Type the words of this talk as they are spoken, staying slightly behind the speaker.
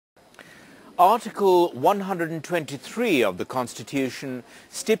Article 123 of the Constitution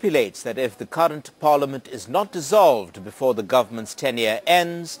stipulates that if the current Parliament is not dissolved before the government's tenure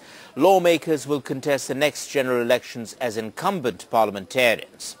ends, lawmakers will contest the next general elections as incumbent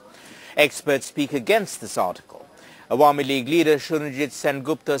parliamentarians. Experts speak against this article. Awami League leader Suranjit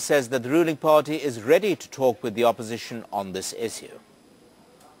Sengupta says that the ruling party is ready to talk with the opposition on this issue.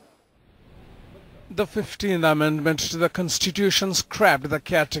 The 15th Amendment to the Constitution scrapped the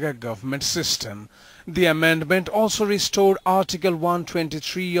caretaker government system. The amendment also restored Article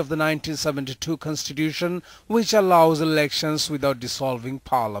 123 of the 1972 Constitution, which allows elections without dissolving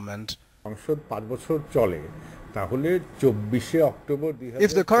Parliament. If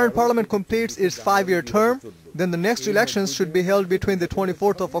the current Parliament completes its 5-year term, then the next elections should be held between the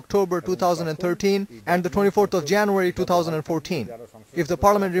 24th of October 2013 and the 24th of January 2014. If the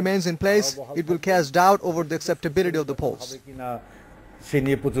Parliament remains in place, it will cast doubt over the acceptability of the polls.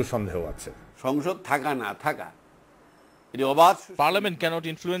 Parliament cannot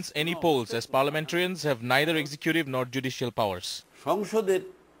influence any polls as parliamentarians have neither executive nor judicial powers.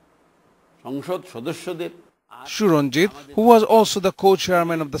 Suranjit, who was also the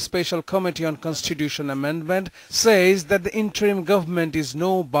co-chairman of the Special Committee on Constitution Amendment, says that the interim government is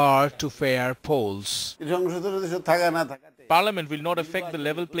no bar to fair polls. Parliament will not affect the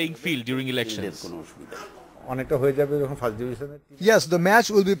level playing field during elections. Yes, the match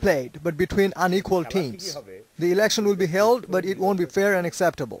will be played, but between unequal teams. The election will be held, but it won't be fair and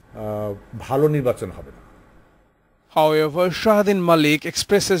acceptable. However, Shahidin Malik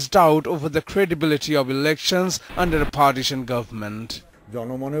expresses doubt over the credibility of elections under a partition government.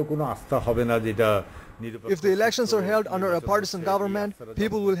 If the elections are held under a partisan government,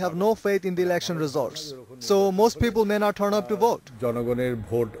 people will have no faith in the election results. So most people may not turn up to vote.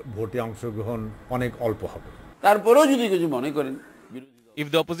 If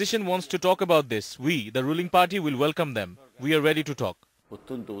the opposition wants to talk about this, we, the ruling party, will welcome them. We are ready to talk.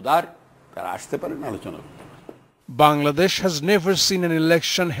 Bangladesh has never seen an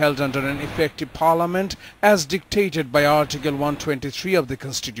election held under an effective parliament as dictated by Article 123 of the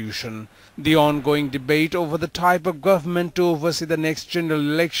Constitution. The ongoing debate over the type of government to oversee the next general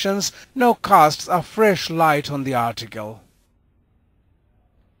elections now casts a fresh light on the article.